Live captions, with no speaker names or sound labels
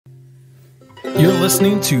You're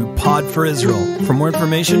listening to Pod for Israel. For more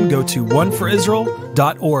information, go to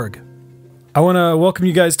oneforisrael.org. I want to welcome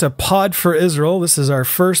you guys to Pod for Israel. This is our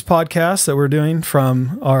first podcast that we're doing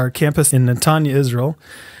from our campus in Netanya, Israel.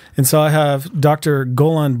 And so I have Dr.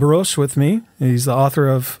 Golan Brosh with me. He's the author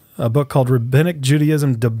of a book called Rabbinic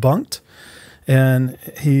Judaism Debunked. And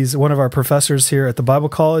he's one of our professors here at the Bible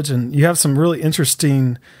College. And you have some really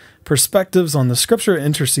interesting perspectives on the scripture,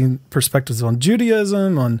 interesting perspectives on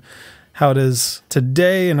Judaism, on how it is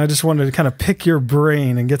today. And I just wanted to kind of pick your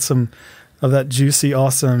brain and get some of that juicy,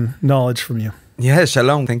 awesome knowledge from you. Yeah,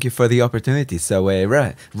 shalom. Thank you for the opportunity. So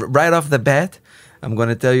right off the bat, I'm going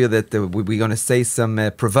to tell you that we're going to say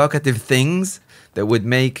some provocative things that would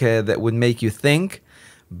make you think,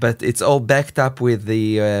 but it's all backed up with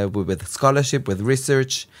with scholarship, with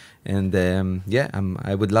research, and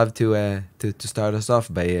I would love to start us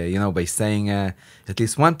off by saying at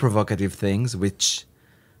least one provocative things, which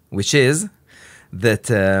is that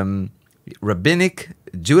Rabbinic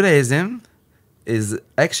Judaism is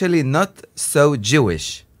actually not so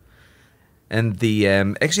Jewish. And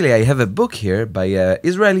actually I have a book here by an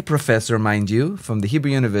Israeli professor, mind you, from the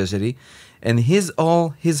Hebrew University, and his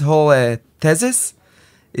whole thesis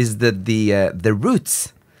is that the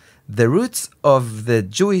roots of the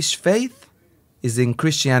Jewish faith is in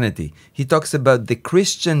Christianity. He talks about the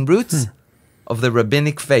Christian roots of the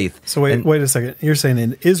rabbinic faith. So wait a second. You're saying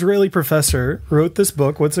an Israeli professor wrote this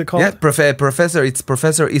book. What's it called? Yeah, professor. It's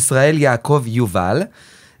Professor Israel Yaakov Yuval,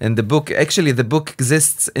 and the book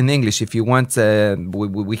exists in English. If you want,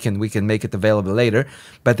 we can make it available later.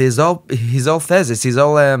 But his whole thesis, his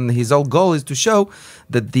whole goal is to show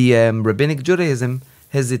that the rabbinic Judaism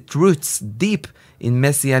has its roots deep in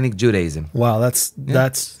Messianic Judaism. Wow, that's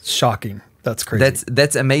shocking. That's crazy.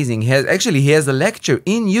 That's amazing. He has a lecture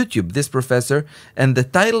in YouTube, this professor, and the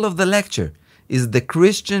title of the lecture is The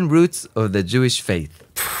Christian Roots of the Jewish Faith.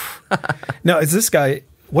 Now, is this guy,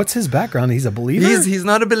 what's his background? He's a believer? He's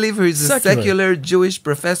not a believer. He's a secular Jewish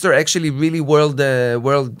professor, actually really world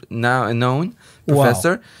now known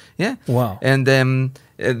professor. Wow. Yeah. Wow. And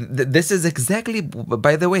this is exactly,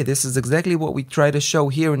 by the way, this is exactly what we try to show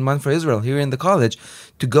here in One for Israel, here in the college,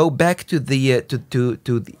 to go back to the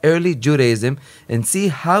to the early Judaism and see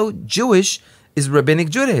how Jewish is Rabbinic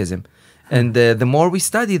Judaism. And the more we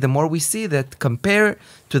study, the more we see that compared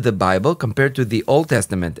to the Bible, compared to the Old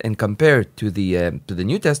Testament, and compared to the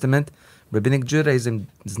New Testament, Rabbinic Judaism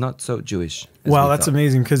is not so Jewish. Wow, that's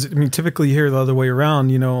amazing, because typically you hear the other way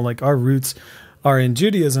around. Like our roots are in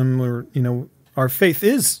Judaism, or our faith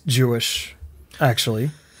is Jewish,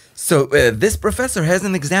 actually. So this professor has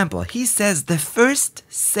an example. He says the first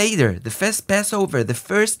Seder, the first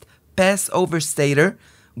Passover Seder,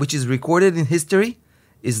 which is recorded in history,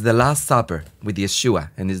 is the Last Supper with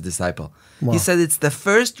Yeshua and his disciple. Wow. He said it's the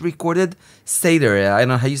first recorded Seder. I don't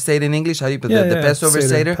know how you say it in English. How you put the Passover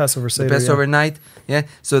Seder? Passover Seder. The Passover night. Yeah.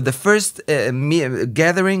 So the first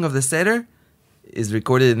gathering of the Seder is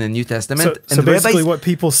recorded in the New Testament. So basically what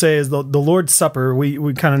people say is the Lord's Supper,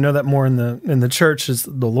 we kind of know that more in the church, is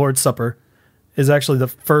the Lord's Supper is actually the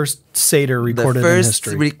first Seder recorded in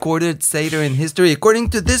history. The first recorded Seder in history, according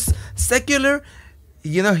to this secular,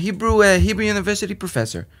 Hebrew University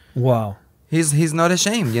professor. Wow. He's not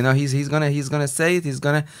ashamed. He's gonna say it.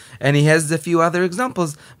 And he has a few other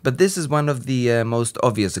examples, but this is one of the most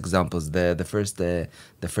obvious examples. The first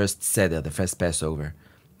Seder, the first Passover.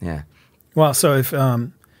 Yeah. Wow. So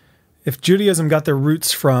if Judaism got their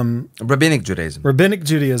roots from Rabbinic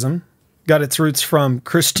Judaism got its roots from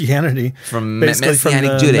Christianity, from basically Messianic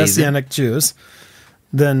from the Judaism. Messianic Jews,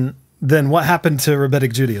 then what happened to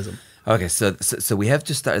Rabbinic Judaism? Okay, so we have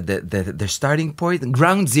to start the starting point,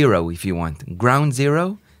 ground zero, if you want. Ground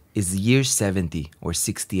zero is year 70 or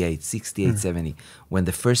 68, 70, when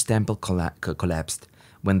the first temple collapsed.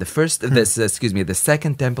 When the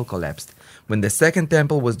second temple collapsed. When the second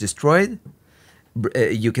temple was destroyed,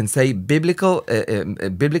 you can say biblical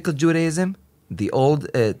Judaism, the old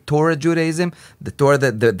Torah Judaism, the Torah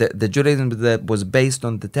the Judaism that was based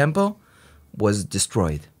on the temple, was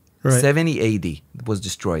destroyed. Right. 70 AD was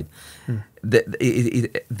destroyed.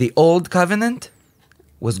 The old covenant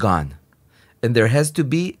was gone, and there had to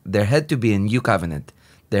be a new covenant.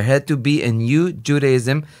 There had to be a new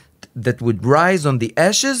Judaism that would rise on the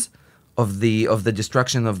ashes of the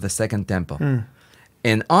destruction of the second temple.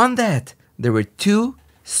 And on that there were two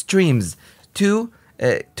streams, two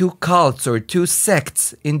cults or two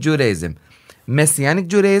sects in Judaism: Messianic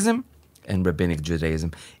Judaism and Rabbinic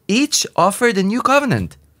Judaism. Each offered a new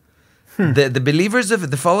covenant. The believers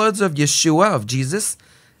the followers of Yeshua, of Jesus,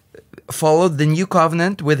 followed the new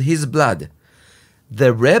covenant with his blood.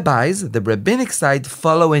 The rabbis, the rabbinic side,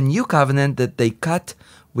 follow a new covenant that they cut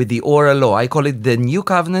with the oral law. I call it the new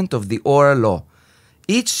covenant of the oral law.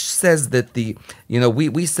 Each says that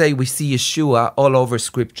we say we see Yeshua all over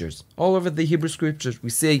scriptures, all over the Hebrew scriptures. We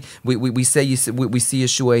see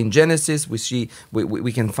Yeshua in Genesis. We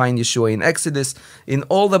can find Yeshua in Exodus. In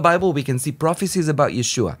all the Bible, we can see prophecies about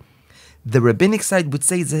Yeshua. The rabbinic side would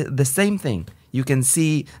say the same thing. You can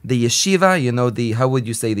see the yeshiva, how would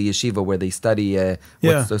you say the yeshiva where they study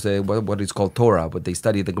what is called Torah, what they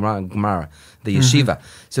study the Gemara, the yeshiva.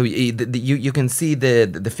 So you can see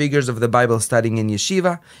the figures of the Bible studying in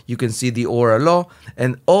yeshiva. You can see the oral law,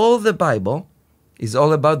 and all the Bible is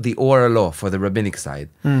all about the oral law for the rabbinic side.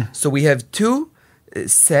 So we have two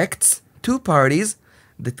sects, two parties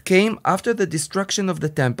that came after the destruction of the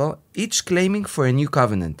temple, each claiming for a new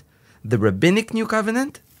covenant. The rabbinic new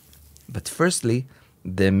covenant, but firstly,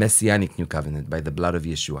 the Messianic new covenant by the blood of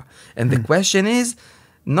Yeshua. And the question is,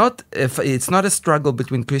 it's not a struggle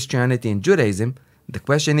between Christianity and Judaism. The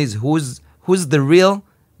question is, who's the real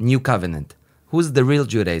new covenant? Who's the real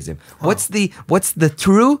Judaism? Wow. What's the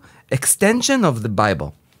true extension of the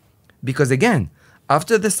Bible? Because again,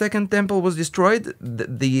 after the second temple was destroyed,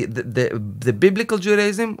 the biblical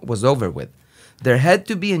Judaism was over with. There had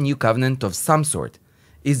to be a new covenant of some sort.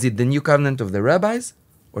 Is it the new covenant of the rabbis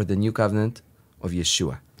or the new covenant of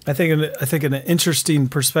Yeshua? I think an interesting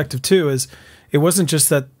perspective too is it wasn't just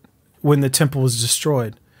that when the temple was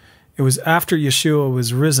destroyed. It was after Yeshua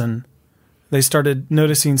was risen, they started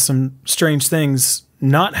noticing some strange things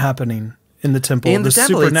not happening in the temple. The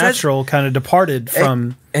supernatural kind of departed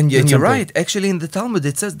from and you're right. Actually, in the Talmud,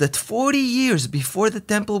 it says that 40 years before the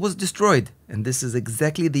temple was destroyed, and this is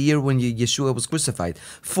exactly the year when Yeshua was crucified,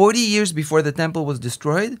 40 years before the temple was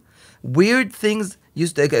destroyed, weird things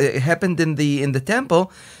happened in the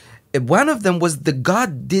temple. One of them was the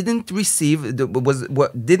God didn't receive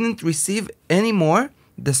anymore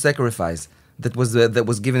the sacrifice that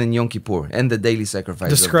was given in Yom Kippur and the daily sacrifice.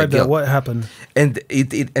 Describe that. What happened? And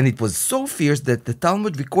it was so fierce that the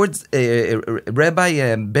Talmud records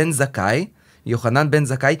Rabbi Ben Zakkai, Yochanan Ben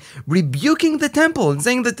Zakkai, rebuking the temple and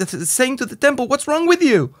saying to the temple, "What's wrong with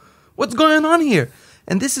you? What's going on here?"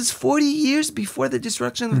 And this is 40 years before the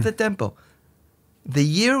destruction of the temple, the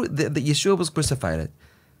year that Yeshua was crucified.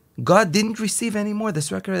 God didn't receive anymore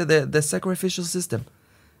the sacrificial system.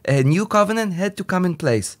 A new covenant had to come in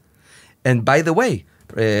place. And by the way,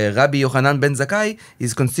 Rabbi Yochanan Ben Zakkai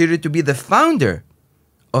is considered to be the founder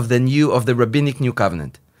of the rabbinic new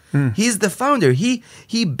covenant. He's the founder. He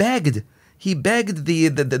begged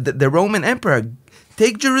the Roman emperor,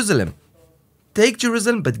 take Jerusalem,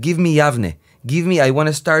 but give me Yavne. I want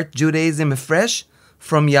to start Judaism afresh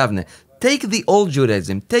from Yavne. Take the old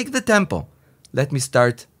Judaism, take the temple. Let me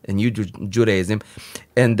start a new Judaism.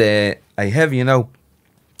 And I have,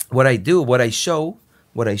 what I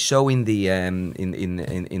show in the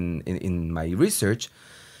in my research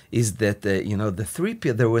is that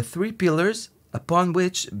there were three pillars upon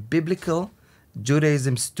which biblical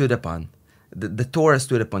Judaism stood upon. The Torah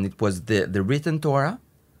stood upon. It was the written Torah,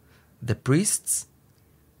 the priests,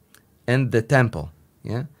 and the temple.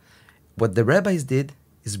 Yeah, what the rabbis did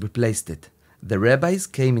is replaced it. The rabbis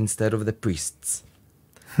came instead of the priests.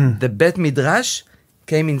 The Bet Midrash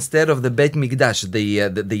came instead of the Bet Mikdash.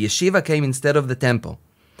 The yeshiva came instead of the temple.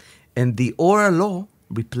 And the oral law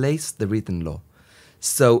replaced the written law.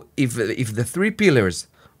 So if the three pillars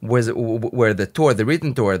were the Torah, the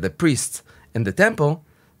written Torah, the priests, and the temple,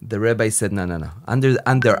 the rabbi said, no.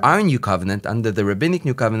 Under our new covenant, under the rabbinic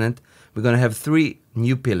new covenant, we're going to have three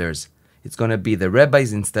new pillars. It's going to be the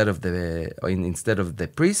rabbis instead of the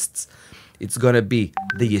priests. It's going to be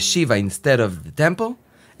the yeshiva instead of the temple.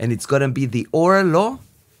 And it's going to be the oral law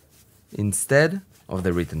instead of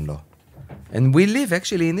the written law. And we live,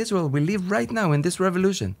 actually, in Israel, we live right now in this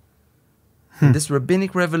revolution. In this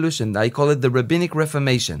rabbinic revolution. I call it the rabbinic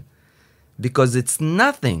reformation. Because it's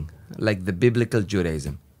nothing like the biblical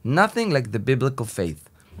Judaism. Nothing like the biblical faith.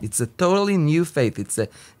 It's a totally new faith. It's a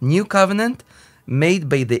new covenant made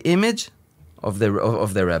by the image of the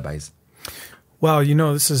rabbis. Wow,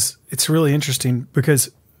 it's really interesting because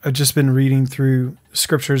I've just been reading through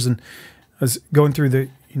scriptures and I was going through the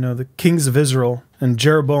kings of Israel, and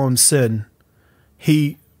Jeroboam's sin.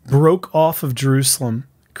 He broke off of Jerusalem,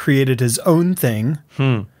 created his own thing,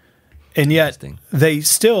 and yet they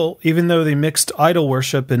still, even though they mixed idol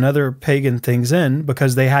worship and other pagan things in,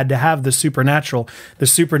 because they had to have the supernatural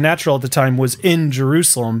at the time was in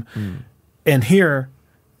Jerusalem, and here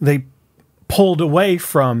they pulled away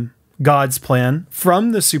from God's plan,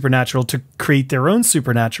 from the supernatural, to create their own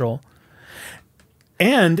supernatural.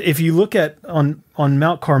 And if you look at on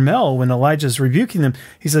Mount Carmel, when Elijah's rebuking them,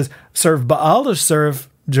 he says, serve Baal or serve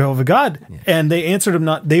Jehovah God. Yeah. And they answered him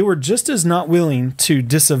not. They were just as not willing to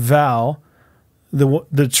disavow the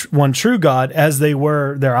one true God as they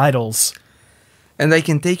were their idols. And I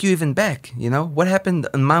can take you even back. You know, what happened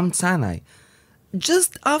on Mount Sinai?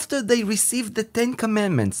 Just after they received the 10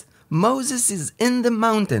 Commandments, Moses is in the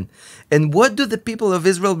mountain. And what do the people of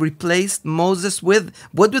Israel replace Moses with?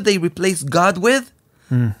 What do they replace God with?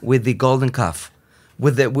 With the golden calf.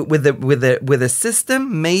 With a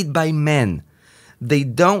system made by men. They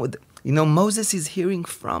don't, you know, Moses is hearing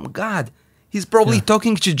from God. He's probably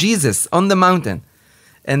talking to Jesus on the mountain.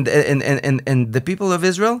 And the people of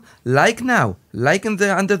Israel, like now, like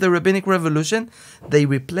under the Rabbinic Revolution, they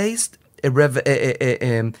replaced a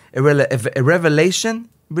revelation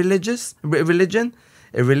religion,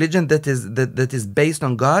 a religion that is based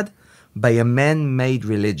on God, by a man-made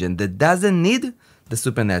religion that doesn't need the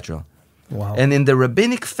supernatural. Wow. And in the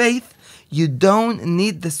Rabbinic faith, you don't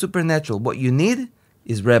need the supernatural. What you need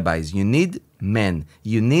is rabbis. You need men.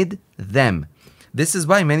 You need them. This is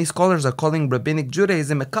why many scholars are calling Rabbinic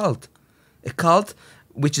Judaism a cult. A cult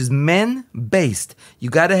which is men-based. You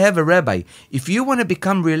got to have a rabbi. If you want to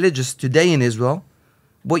become religious today in Israel,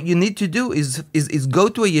 what you need to do is go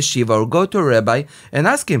to a yeshiva or go to a rabbi and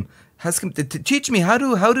ask him to teach me how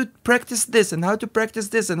to practice this and how to practice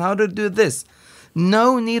this and how to do this.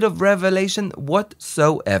 No need of revelation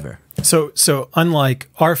whatsoever. So unlike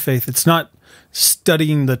our faith, it's not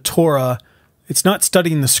studying the Torah, it's not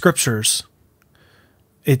studying the scriptures.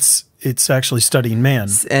 It's actually studying man.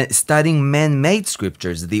 Studying man-made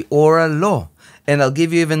scriptures, the oral law. And I'll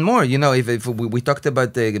give you even more. You know, if we talked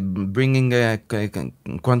about bringing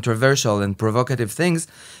controversial and provocative things,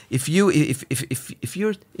 if you're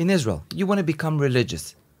in Israel, you want to become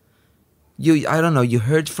religious. I don't know. You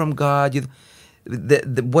heard from God.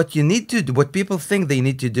 What you need to do, what people think they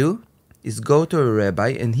need to do, is go to a rabbi,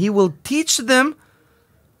 and he will teach them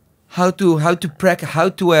how to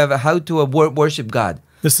worship God.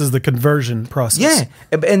 This is the conversion process. Yeah,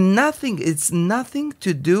 and it's nothing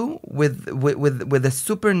to do with a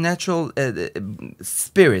supernatural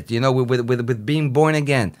spirit. You know, with being born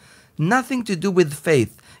again. Nothing to do with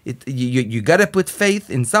faith. You gotta put faith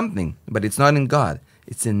in something, but it's not in God.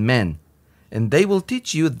 It's in men, and they will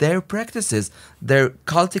teach you their practices, their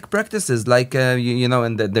cultic practices. Like you know,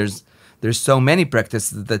 and there's so many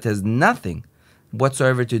practices that has nothing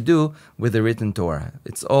whatsoever to do with the written Torah.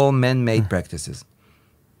 It's all man-made practices.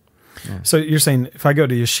 Yeah. So you're saying if I go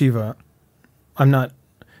to yeshiva,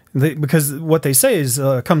 because what they say is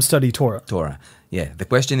come study Torah. Torah, yeah. The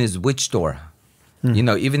question is which Torah. You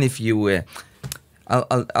know, even if you,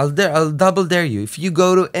 I'll double dare you. If you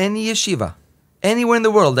go to any yeshiva, anywhere in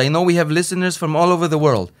the world, I know we have listeners from all over the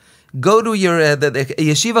world. Go to your the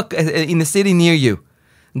yeshiva in a city near you.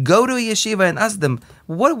 Go to a yeshiva and ask them,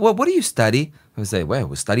 what do you study? I say, well,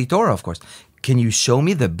 we study Torah, of course. Can you show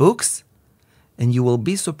me the books? And you will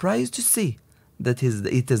be surprised to see that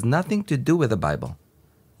it has nothing to do with the Bible.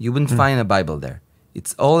 You wouldn't find a Bible there.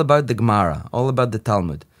 It's all about the Gemara, all about the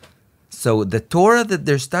Talmud. So the Torah that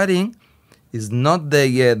they're studying is not the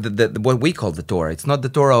what we call the Torah. It's not the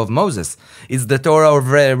Torah of Moses. It's the Torah of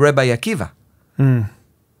Rabbi Akiva,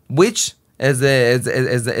 which, as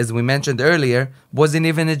we mentioned earlier, wasn't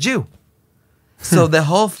even a Jew. So the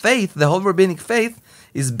whole faith, the whole rabbinic faith,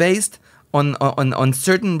 is based on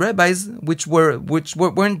certain rabbis which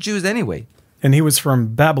weren't Jews anyway. And he was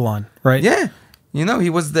from Babylon, right? Yeah, you know,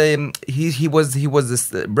 Rabbi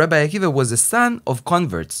Akiva was a son of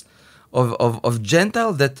converts, of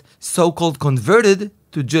Gentile that so-called converted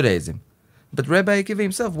to Judaism, but Rabbi Akiva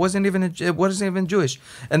himself wasn't even Jewish,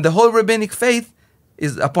 and the whole rabbinic faith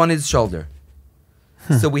is upon his shoulder.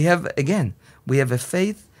 So we have a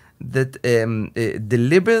faith that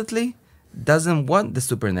deliberately doesn't want the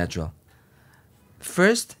supernatural.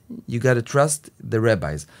 First, you got to trust the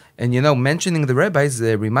rabbis. And you know, mentioning the rabbis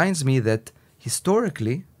reminds me that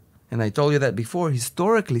historically, and I told you that before,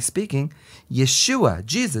 historically speaking, Yeshua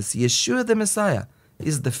the Messiah,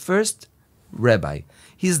 is the first rabbi.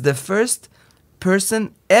 He's the first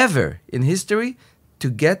person ever in history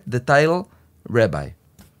to get the title rabbi.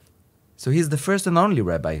 So he's the first and only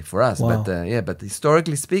rabbi for us. Wow. But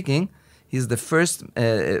historically speaking, he's the first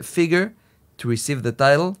figure to receive the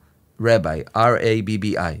title Rabbi,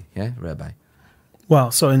 R-A-B-B-I, yeah, Rabbi. Wow,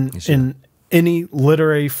 so in any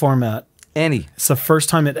literary format, it's the first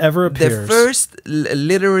time it ever appears. The first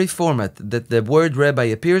literary format that the word Rabbi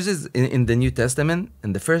appears is in the New Testament,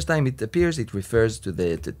 and the first time it appears, it refers to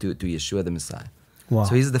Yeshua the Messiah. Wow.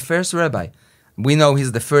 So he's the first rabbi. We know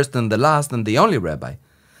he's the first and the last and the only rabbi.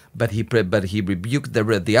 But he rebuked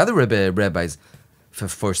the other rabbis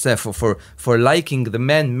for liking the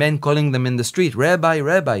men calling them in the street,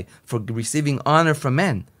 Rabbi, for receiving honor from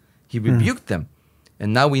men. He rebuked them.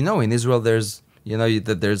 And now we know in Israel there's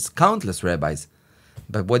countless rabbis.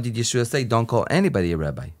 But what did Yeshua say? Don't call anybody a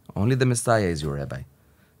rabbi. Only the Messiah is your rabbi.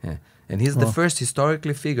 Yeah. And he's the first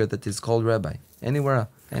historically figure that is called rabbi. Anywhere.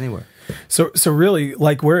 So really,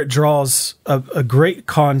 like where it draws a great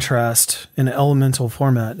contrast in an elemental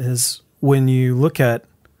format is when you look at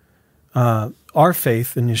our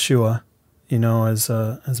faith in Yeshua,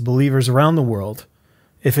 as believers around the world.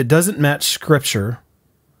 If it doesn't match Scripture,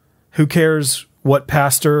 who cares what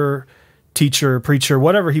pastor, teacher, preacher,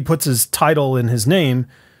 whatever he puts his title in his name?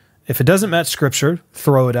 If it doesn't match Scripture,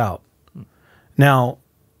 throw it out. Now,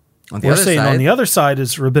 we're saying on the other side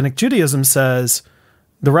is Rabbinic Judaism says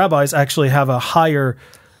the rabbis actually have a higher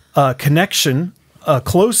connection, a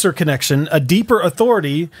closer connection, a deeper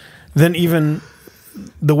authority than even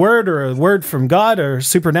the word or a word from God or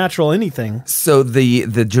supernatural anything. So the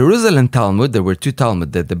Jerusalem Talmud, there were two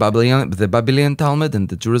Talmud, the Babylonian Talmud and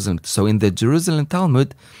the Jerusalem. So in the Jerusalem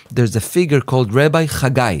Talmud, there's a figure called Rabbi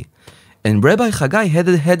Haggai. And Rabbi Haggai had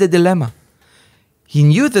a dilemma. He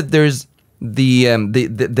knew that there's the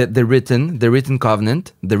written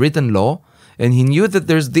covenant, the written law, and he knew that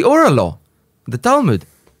there's the oral law, the Talmud,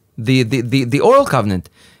 the oral covenant.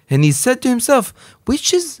 And he said to himself,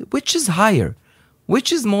 which is higher?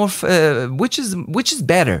 Which is more? Which is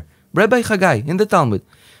better? Rabbi Haggai in the Talmud.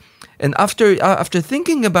 And after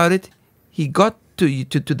thinking about it, he got to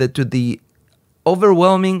the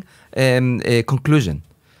overwhelming conclusion: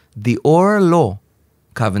 the oral law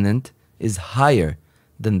covenant is higher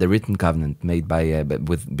than the written covenant made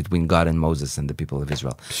between God and Moses and the people of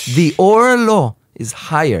Israel. The oral law is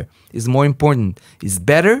higher, is more important, is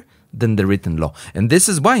better than the written law. And this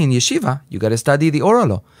is why in yeshiva, you got to study the oral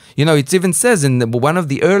law. It even says in one of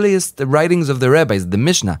the earliest writings of the rabbis, the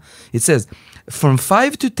Mishnah, it says, from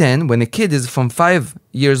 5 to 10, when a kid is from 5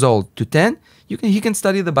 years old to 10, he can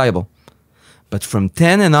study the Bible. But from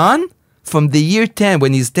 10 and on, from the year 10,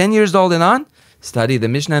 when he's 10 years old and on, study the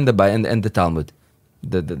Mishnah and the Talmud.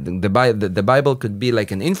 The Bible could be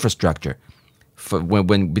like an infrastructure for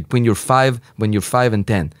when you're 5 and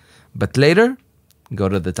 10. But later, go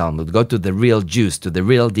to the Talmud, go to the real juice, to the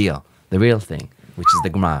real deal, the real thing, which is the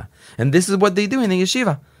Gemara. And this is what they do in a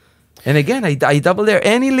yeshiva. And again, I double dare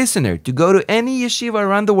any listener to go to any yeshiva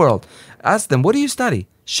around the world. Ask them, what do you study?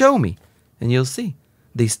 Show me. And you'll see.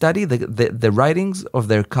 They study the writings of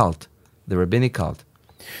their cult, the rabbinic cult.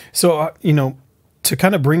 So, to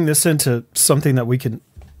kind of bring this into something that we can,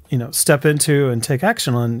 step into and take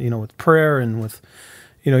action on, with prayer and with,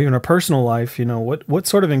 even our personal life, what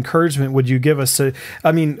sort of encouragement would you give us to,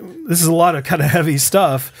 this is a lot of kind of heavy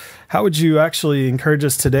stuff. How would you actually encourage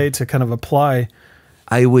us today to kind of apply?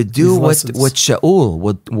 I would do what Shaul,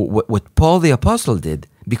 what Paul the Apostle did,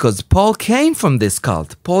 because Paul came from this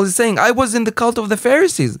cult. Paul is saying, I was in the cult of the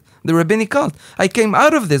Pharisees, the rabbinic cult. I came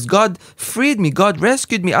out of this. God freed me. God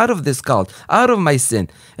rescued me out of this cult, out of my sin.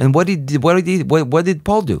 And what did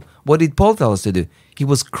Paul do? What did Paul tell us to do? He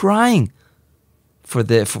was crying for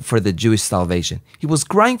the Jewish salvation. He was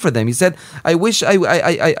crying for them. He said, I wish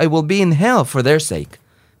I will be in hell for their sake.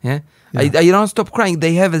 Yeah? I don't stop crying.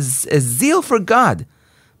 They have a zeal for God,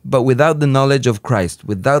 but without the knowledge of Christ,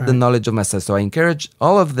 without the knowledge of Messiah. So I encourage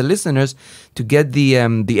all of the listeners to get the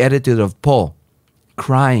attitude of Paul,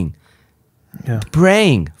 crying,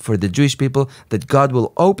 praying for the Jewish people that God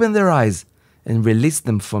will open their eyes and release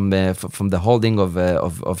them from the holding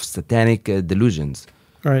of satanic delusions.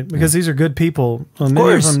 Right, because these are good people.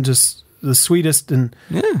 Many of them just the sweetest, and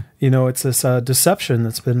it's this deception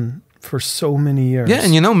that's been for so many years. Yeah,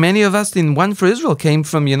 and many of us in One for Israel came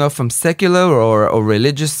from secular or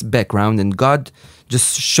religious background, and God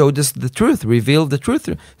just showed us the truth, revealed the truth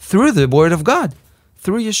through the Word of God,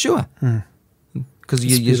 through Yeshua. Because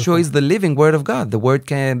Yeshua is the living Word of God, the Word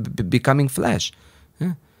becoming flesh.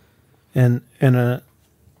 Yeah. And an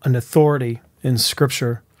authority in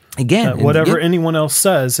Scripture. Again, whatever anyone else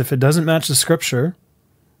says, if it doesn't match the Scripture,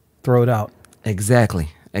 throw it out. Exactly.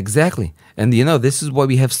 And this is why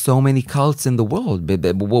we have so many cults in the world.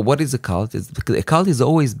 But what is a cult? A cult is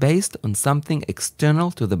always based on something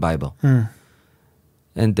external to the Bible.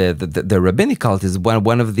 And the rabbinic cult is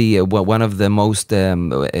one of the most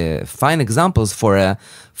fine examples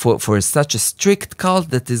for such a strict cult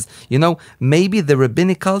that is, maybe the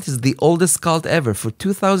rabbinic cult is the oldest cult ever. For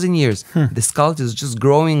 2,000 years, this cult is just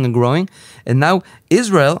growing and growing. And now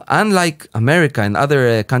Israel, unlike America and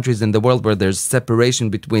other countries in the world where there's separation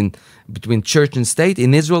between church and state,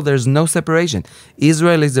 in Israel there's no separation.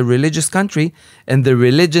 Israel is a religious country, and the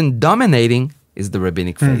religion dominating is the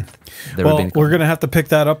rabbinic faith. We're going to have to pick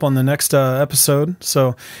that up on the next episode.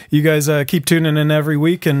 So you guys keep tuning in every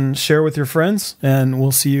week and share with your friends, and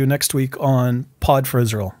we'll see you next week on Pod for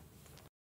Israel.